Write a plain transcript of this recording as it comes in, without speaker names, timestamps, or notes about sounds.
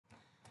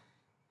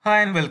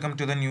Hi and welcome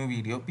to the new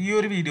video. ഈ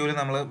ഒരു വീഡിയോയിൽ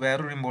നമ്മൾ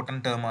വേറൊരു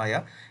ഇമ്പോർട്ടൻറ്റ് ടേം ആയ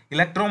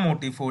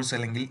ഇലക്ട്രോമോട്ടീവ് ഫോഴ്സ്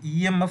അല്ലെങ്കിൽ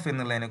EMF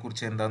എന്നുള്ളതിനെ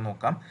കുറിച്ച് എന്താണെന്ന്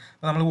നോക്കാം.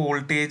 അപ്പോൾ നമ്മൾ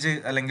വോൾട്ടേജ്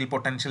അല്ലെങ്കിൽ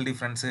പൊട്ടൻഷ്യൽ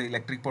ഡിഫറൻസ്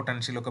ഇലക്ട്രിക്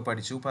പൊട്ടൻഷ്യൽ ഒക്കെ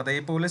പഠിച്ചു. അപ്പോൾ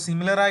അതേപോലെ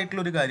സിമിലർ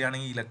ആയിട്ടുള്ള ഒരു കാര്യമാണ്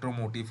ഈ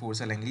ഇലക്ട്രോമോട്ടീവ്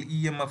ഫോഴ്സ് അല്ലെങ്കിൽ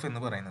EMF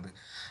എന്ന് പറയുന്നത്.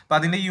 അപ്പോൾ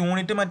അതിൻ്റെ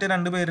യൂണിറ്റ് മറ്റേ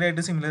രണ്ട്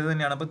പേരായിട്ട് സിമിലർ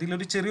തന്നെയാണ്. അപ്പോൾ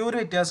ഇതിലൊരു ചെറിയൊരു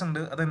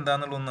വ്യത്യാസമുണ്ട്.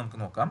 അതെന്താണെന്നുള്ളത്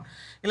നമുക്ക് നോക്കാം.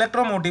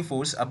 Electromotive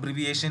force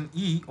abbreviation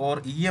E or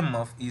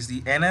EMF is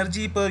the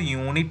energy per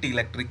unit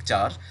electric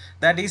charge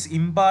that is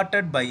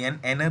imparted by an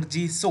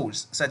energy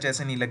source such as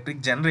an electric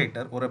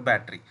generator or a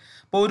battery.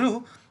 ഇപ്പോൾ ഒരു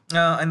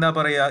എന്താ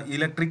പറയുക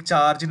ഇലക്ട്രിക്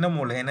ചാർജിൻ്റെ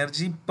മുകളിൽ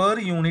energy per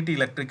unit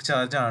electric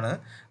charge ആണ്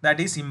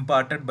that is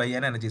imparted by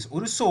an energies.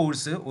 ഒരു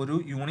source ഒരു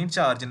unit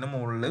ചാർജിൻ്റെ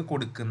മുകളിൽ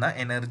കൊടുക്കുന്ന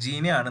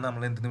എനർജീനെയാണ്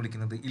നമ്മൾ എന്തെന്ന്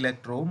വിളിക്കുന്നത്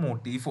ഇലക്ട്രോ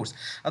മോട്ടീവ് ഫോഴ്സ്.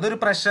 അതൊരു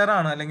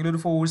പ്രഷറാണ് അല്ലെങ്കിൽ ഒരു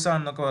ഫോഴ്സ്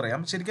ആണെന്നൊക്കെ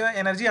പറയാം. ശരിക്കും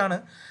എനർജിയാണ്.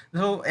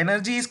 So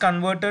energy is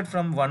converted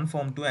from one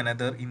form to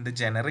another in the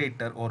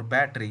generator or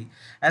battery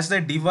as the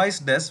device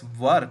does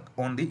work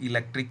on the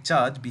electric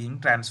charge being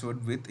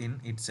transferred with in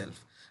it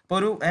self.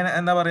 ഇപ്പോൾ ഒരു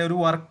എന്താ പറയുക ഒരു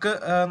വർക്ക്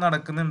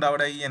നടക്കുന്നുണ്ട്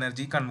അവിടെ ഈ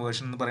എനർജി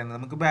കൺവേർഷൻ എന്ന് പറയുന്നത്.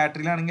 നമുക്ക്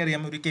ബാറ്ററിയിലാണെങ്കിൽ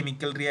അറിയാം ഒരു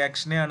കെമിക്കൽ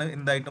റിയാക്ഷനെയാണ്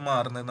എന്തായിട്ട്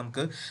മാറുന്നത്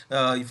നമുക്ക്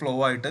ഈ ഫ്ലോ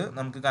ആയിട്ട്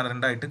നമുക്ക്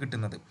കറണ്ടായിട്ട്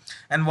കിട്ടുന്നത്.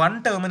 And one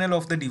terminal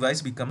of the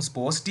device becomes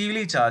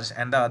positively charge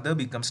and the other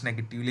becomes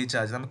negatively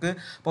charge. നമുക്ക്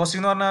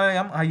പോസിറ്റീവ് എന്ന് പറഞ്ഞാൽ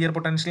അറിയാം ഹയർ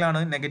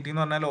പൊട്ടൻഷ്യലാണ്, നെഗറ്റീവ്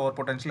എന്ന് പറഞ്ഞാൽ ലോവർ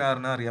പൊട്ടൻഷ്യൽ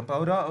ആണെന്ന് അറിയാം.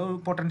 അപ്പോൾ ഒരു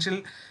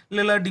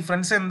പൊട്ടൻഷ്യലിലുള്ള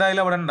ഡിഫറൻസ്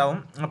എന്തായാലും അവിടെ ഉണ്ടാവും.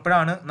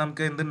 അപ്പോഴാണ്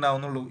നമുക്ക്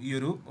എന്തുണ്ടാവുന്നുള്ളൂ ഈ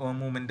ഒരു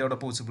മൂവ്മെൻറ്റ് അവിടെ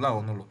possible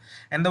ആവുന്നുള്ളൂ.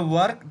 And the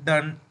work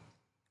done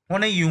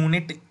on a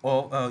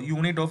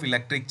unit of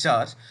electric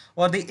charge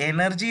or the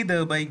energy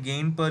thereby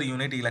gained per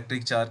unit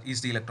electric charge is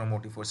the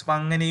electromotive force. അപ്പോൾ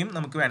അങ്ങനെയും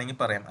നമുക്ക് വേണമെങ്കിൽ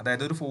പറയാം.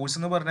 അതായത് ഒരു ഫോഴ്സ്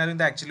എന്ന് പറഞ്ഞാൽ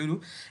ഇത് ആക്ച്വലി ഒരു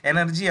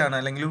എനർജിയാണ്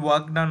അല്ലെങ്കിൽ ഒരു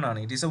വർക്ക് ഡൺ ആണ്.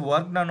 It is A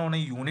work done on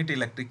A unit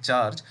electric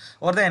charge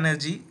or the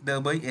energy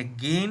thereby a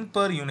gain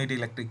per unit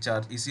electric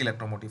charge is the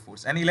electromotive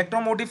force. And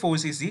electromotive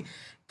force is the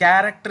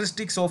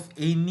characteristics of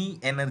any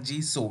energy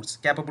source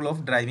capable of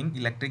driving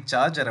electric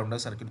charge around a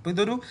circuit. ഇപ്പോൾ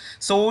ഇതൊരു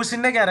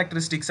സോഴ്സിൻ്റെ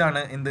characteristics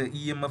ആണ് എന്ത്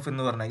EMF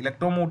എന്ന് പറഞ്ഞാൽ.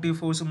 Electromotive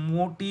force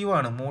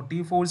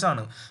motive force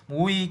ആണ്,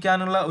 move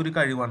ചെയ്യിക്കാനുള്ള ഒരു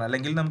കഴിവാണ്.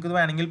 അല്ലെങ്കിൽ നമുക്ക്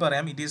വേണമെങ്കിൽ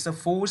പറയാം it is A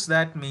force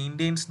that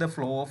maintains the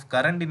flow of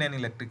current in an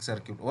electric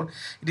circuit or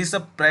it is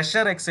A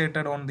pressure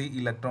excited on the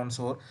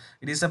electrons or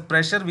it is A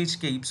pressure which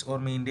keeps or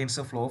maintains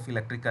the flow of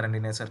electric current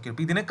in A circuit.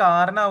 അപ്പോൾ ഇതിന്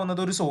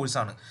കാരണമാവുന്നത് ഒരു source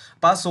ആണ്.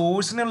 അപ്പോൾ ആ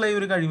സോഴ്സിനുള്ള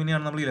ഒരു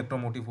കഴിവിനെയാണ് നമ്മൾ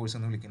electromotive force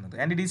എന്ന് വിളിക്കുന്നത്.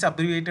 And it is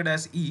abbreviated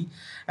as E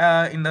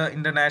in the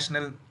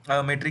international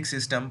metric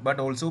system but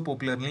also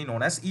popularly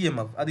known as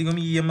EMF. അധികം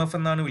EMF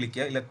എന്നാണ്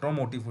വിളിക്കുക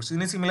ഇലക്ട്രോമോട്ടീവ് ഫോഴ്സ്.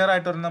 ഇതിന് സിമിലർ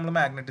ആയിട്ട് നമ്മൾ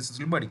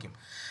മാഗ്നറ്റിസത്തിലും പഠിക്കും.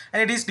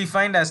 And it is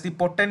defined as the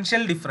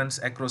potential difference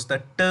across the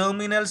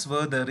terminals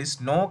where there is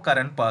no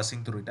current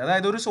passing through it.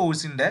 അതായത് ഒരു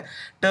സോഴ്സിൻ്റെ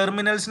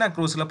ടെർമിനൽസിന്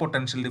അക്രോസുള്ള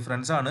potential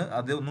difference ആണ്.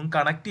 അതൊന്നും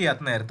കണക്ട്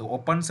ചെയ്യാത്ത നേരത്ത്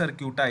ഓപ്പൺ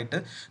സർക്യൂട്ടായിട്ട്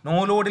നോ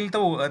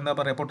ലോഡിലത്തെ എന്താ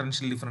പറയുക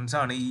പൊട്ടൻഷ്യൽ ഡിഫറൻസ്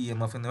ആണ് ഈ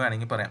EMF എന്ന്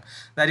വേണമെങ്കിൽ പറയാം.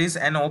 That is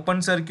an open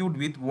circuit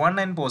with one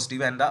end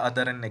positive and the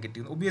other end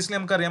negative. Obviously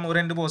നമുക്കറിയാം ഒരു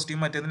എൻഡ് പോസിറ്റീവ്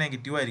മറ്റേത്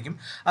നെഗറ്റീവ് ആയിരിക്കും.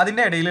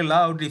 അതിൻ്റെ ഇടയിലുള്ള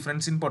ആ ഒരു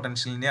ഡിഫറൻസ് ഇൻ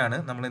പൊട്ടൻഷ്യലിനെയാണ്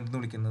നമ്മൾ എന്ത്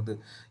വിളിക്കുന്നത്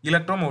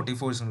ഇലക്ട്രോമോട്ടീവ്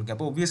ഫോഴ്സ് എന്ന് വിളിക്കുക.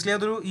 അപ്പോൾ ഒബ്വിയസ്ലി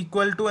അതൊരു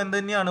ഈക്വൽ ടു എന്ത്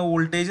തന്നെയാണ്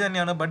വോൾട്ടേജ്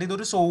തന്നെയാണ്. ബട്ട്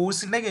ഇതൊരു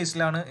സോഴ്സിൻ്റെ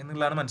കേസിലാണ്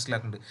എന്നുള്ളതാണ്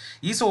മനസ്സിലാക്കുന്നത്.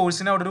 ഈ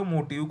സോഴ്സിന് അവിടെ ഒരു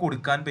മോട്ടീവ്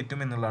കൊടുക്കാൻ പറ്റും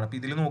എന്നുള്ളതാണ്. അപ്പോൾ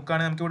ഇതിൽ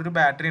നോക്കുകയാണെങ്കിൽ നമുക്ക് ഇവിടെ ഒരു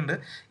ബാറ്ററി ഉണ്ട്.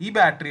 ഈ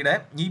ബാറ്ററിയുടെ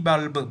ഈ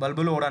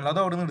ബൾബ് ലോഡാണല്ലോ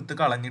അത് അവിടെ നിന്ന് എടുത്ത്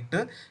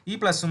കളഞ്ഞിട്ട് ഈ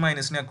പ്ലസും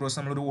മൈനസിനെ അക്രോസ്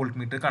നമ്മളൊരു വോൾട്ട്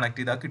മീറ്റർ കണക്ട്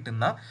ചെയ്താൽ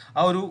കിട്ടുന്ന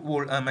ആ ഒരു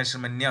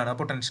മെഷർമെൻറ്റിനെയാണ്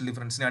പൊട്ടൻഷ്യൽ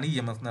ഡിഫറൻസിനാണ്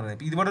EMF എന്ന്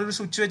പറയുന്നത്. ഇപ്പോൾ ഇവിടെ ഒരു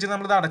സ്വിച്ച് വെച്ച്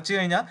നമ്മൾ അടച്ചു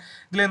കഴിഞ്ഞാൽ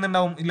ഇതിൽ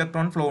എന്തുണ്ടാവും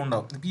ഇലക്ട്രോൺ ഫ്ലോ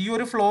ഉണ്ടാവും. ഇപ്പോൾ ഈ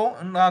ഒരു ഫ്ലോ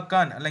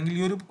ഉണ്ടാക്കാൻ അല്ലെങ്കിൽ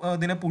ഈ ഒരു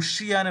ഇതിനെ പുഷ്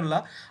ചെയ്യാനുള്ള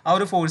ആ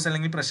ഒരു ഫോഴ്സ്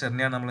അല്ലെങ്കിൽ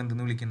പ്രഷറിനെയാണ് നമ്മൾ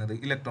എന്തെന്ന് വിളിക്കുന്നത്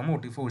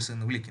ഇലക്ട്രോമോട്ടീവ് ഫോഴ്സ്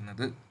എന്ന്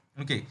വിളിക്കുന്നത്.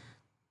 ഓക്കെ,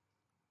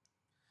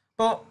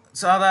 അപ്പോൾ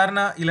സാധാരണ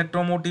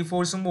ഇലക്ട്രോമോട്ടീവ്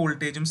ഫോഴ്സും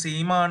വോൾട്ടേജും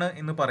സെയിം ആണ്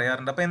എന്ന്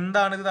പറയാറുണ്ട്. അപ്പോൾ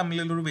എന്താണ് ഇത്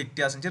തമ്മിലുള്ളൊരു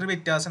വ്യത്യാസം? ചെറിയ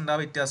വ്യത്യാസം ഉണ്ട്. ആ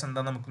വ്യത്യാസം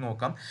എന്താ നമുക്ക്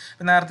നോക്കാം.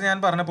 ഇപ്പോൾ നേരത്തെ ഞാൻ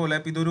പറഞ്ഞ പോലെ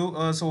ഇപ്പോൾ ഇതൊരു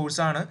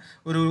സോഴ്സാണ്,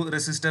 ഒരു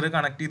റെസിസ്റ്റർ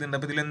കണക്ട് ചെയ്തിട്ടുണ്ട്.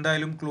 അപ്പോൾ ഇതിൽ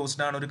എന്തായാലും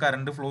ക്ലോസ്ഡ് ആണ്, ഒരു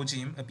കറണ്ട് ഫ്ലോ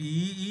ചെയ്യും. അപ്പോൾ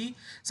ഈ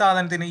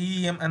സാധനത്തിന് ഈ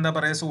എന്താ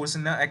പറയുക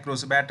സോഴ്സിന്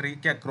അക്രോസ്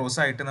ബാറ്ററിക്ക് അക്രോസ്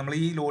ആയിട്ട് നമ്മൾ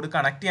ഈ ലോഡ്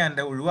കണക്ട്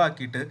ചെയ്യാൻ്റെ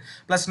ഒഴിവാക്കിയിട്ട്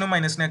പ്ലസിനും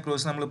മൈനസിനും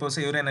അക്രോസ് നമ്മളിപ്പോൾ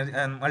ഒരു എനർജി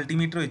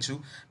മൾട്ടിമീറ്റർ വെച്ചു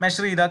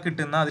മെഷർ ചെയ്താൽ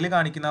കിട്ടുന്ന അതിൽ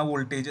കാണിക്കുന്ന ആ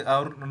വോൾട്ടേജ് ആ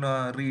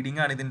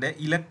റീഡിംഗ് ആണ് ഇതിൻ്റെ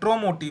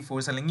ഇലക്ട്രോമോട്ടീവ്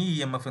ഫോഴ്സ് അല്ലെങ്കിൽ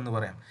EMF എന്ന്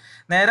പറയാം.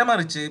 നേരെ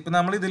മറിച്ച് ഇപ്പോൾ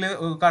നമ്മൾ ഇതിൽ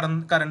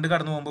കറണ്ട്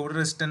കടന്നു പോകുമ്പോൾ ഇവിടെ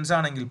റെസിസ്റ്റൻസ്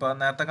ആണെങ്കിൽ ഇപ്പോൾ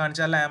നേരത്തെ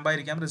കാണിച്ച ലാമ്പ്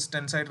ആയിരിക്കാം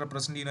റെസിസ്റ്റൻസ് ആയിട്ട്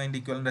റെപ്രസെൻറ്റ് ചെയ്യുന്ന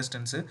അതിൻ്റെ ഇക്വലൻ്റ്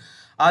റെസിസ്റ്റൻസ്.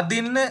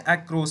 അതിന്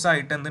അക്രോസ്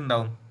ആയിട്ട്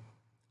എന്തുണ്ടാവും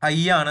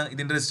I ആണ്.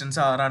 ഇതിൻ്റെ റെസിസ്റ്റൻസ്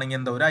R ആണെങ്കിൽ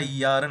എന്താ ഒരു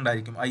IR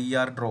ഉണ്ടായിരിക്കും,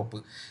 IR ഡ്രോപ്പ്.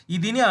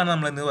 ഇതിനെയാണ്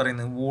നമ്മൾ എന്ന്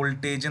പറയുന്നത്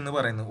വോൾട്ടേജ് എന്ന്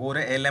പറയുന്നത്.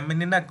 ഓരോ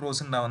എലമെൻറ്റിൻ്റെ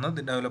അക്രോസ് ഉണ്ടാവുന്ന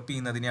ഡെവലപ്പ്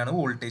ചെയ്യുന്നതിനെയാണ്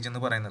വോൾട്ടേജ്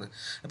എന്ന് പറയുന്നത്.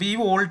 അപ്പോൾ ഈ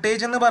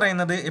വോൾട്ടേജ് എന്ന്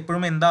പറയുന്നത്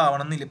എപ്പോഴും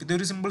എന്താവണം എന്നില്ല. ഇപ്പോൾ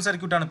ഇതൊരു സിമ്പിൾ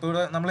സർക്യൂട്ടാണ്. ഇപ്പോൾ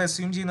ഇവിടെ നമ്മൾ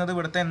അസ്യൂം ചെയ്യുന്നത്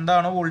ഇവിടുത്തെ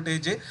എന്താണോ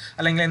വോൾട്ടേജ്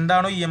അല്ലെങ്കിൽ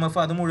എന്താണോ EMF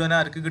അത് മുഴുവൻ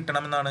ആർക്ക്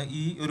കിട്ടണമെന്നാണ്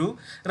ഈ ഒരു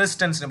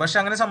റെസിസ്റ്റൻസിന്. പക്ഷേ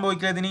അങ്ങനെ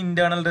സംഭവിക്കില്ല. ഇതിന്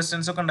ഇൻറ്റേർണൽ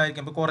റെസിസ്റ്റൻസ് ഒക്കെ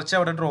ഉണ്ടായിരിക്കും. അപ്പോൾ കുറച്ച്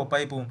അവിടെ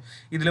ഡ്രോപ്പായി പോകും,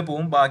 ഇതിൽ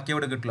പോവും, ബാക്കി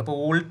അവിടെ കിട്ടില്ല. അപ്പോൾ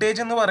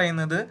വോൾട്ടേജ് എന്ന്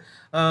പറയുന്നത്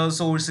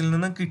സോഴ്സിൽ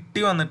നിന്ന്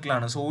കിട്ടി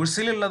വന്നിട്ടുള്ളതാണ്.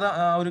 സോഴ്സിലുള്ളത്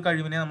ആ ഒരു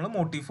കഴിവിനെ നമ്മൾ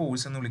മോട്ടീവ്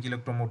ഫോഴ്സ് എന്ന് വിളിക്കും,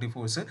 ഇലക്ട്രോമോട്ടീവ്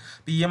ഫോഴ്സ്.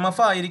 EMF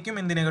ആയിരിക്കും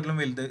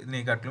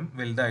ഇതിനെക്കാട്ടിലും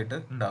വലുതായിട്ട്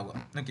ഉണ്ടാവുക.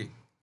 ഓക്കെ.